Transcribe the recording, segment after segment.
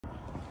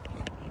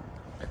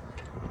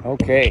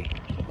Okay,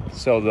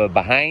 so the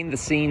behind the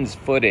scenes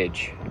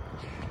footage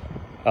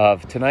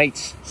of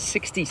tonight's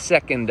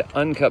 60-second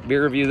uncut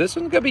beer review. This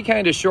one's gonna be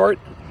kind of short.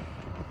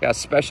 Got a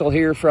special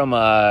here from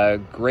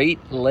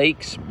Great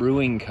Lakes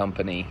Brewing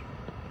Company.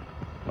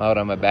 I'm out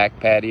on my back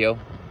patio.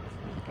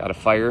 Got a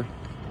fire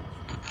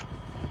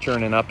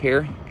churning up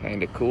here.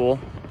 Kind of cool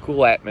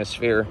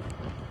atmosphere.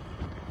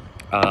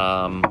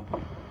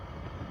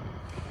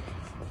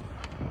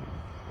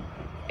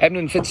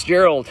 Edmund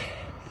Fitzgerald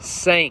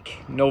sank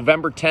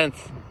November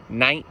 10th,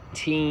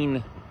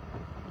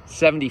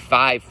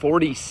 1975,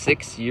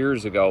 46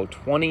 years ago.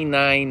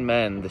 29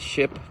 men, the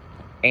ship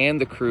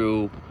and the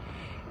crew,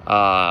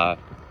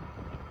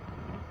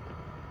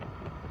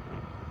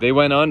 they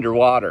went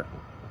underwater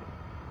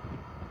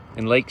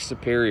in Lake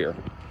Superior.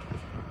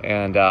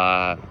 And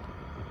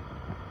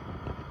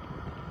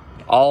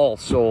all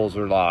souls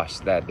were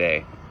lost that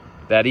day,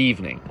 that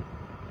evening.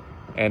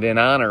 And in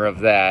honor of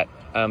that,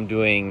 I'm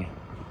doing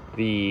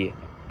the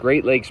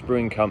Great Lakes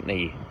Brewing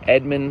Company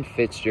Edmund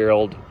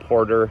Fitzgerald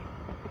Porter.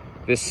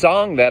 This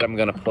song that I'm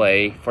going to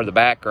play for the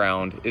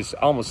background is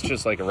almost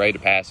just like a rite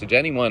of passage.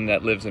 Anyone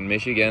that lives in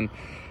Michigan,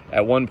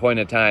 at one point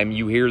in time,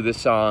 you hear this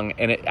song,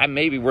 and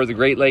maybe we're the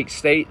Great Lakes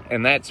state,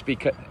 and that's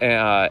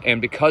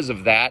because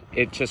of that,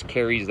 it just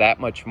carries that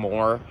much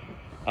more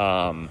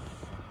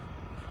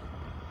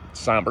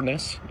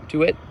somberness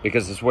to it,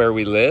 because it's where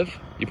we live.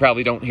 You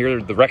probably don't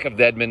hear the wreck of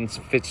Edmund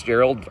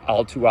Fitzgerald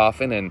all too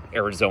often in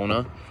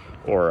Arizona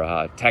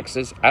or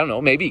Texas. I don't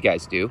know, maybe you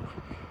guys do.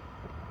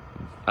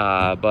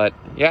 But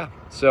yeah,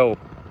 so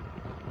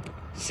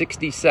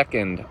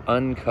 60-second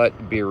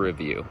uncut beer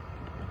review.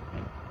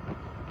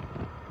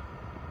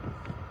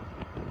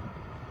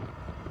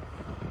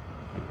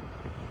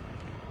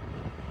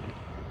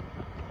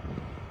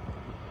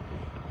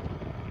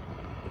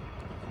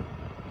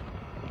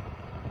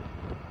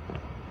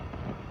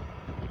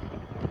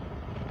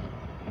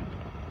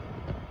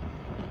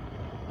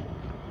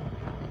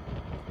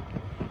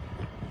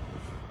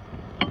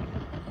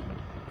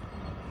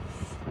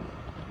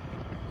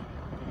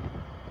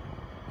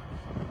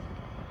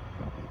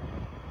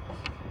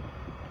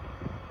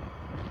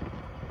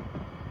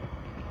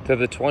 To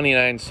the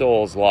 29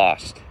 souls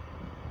lost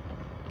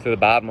to the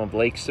bottom of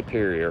Lake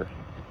Superior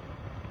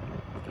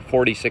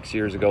 46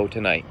 years ago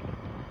tonight,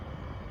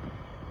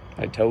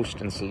 I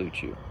toast and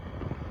salute you.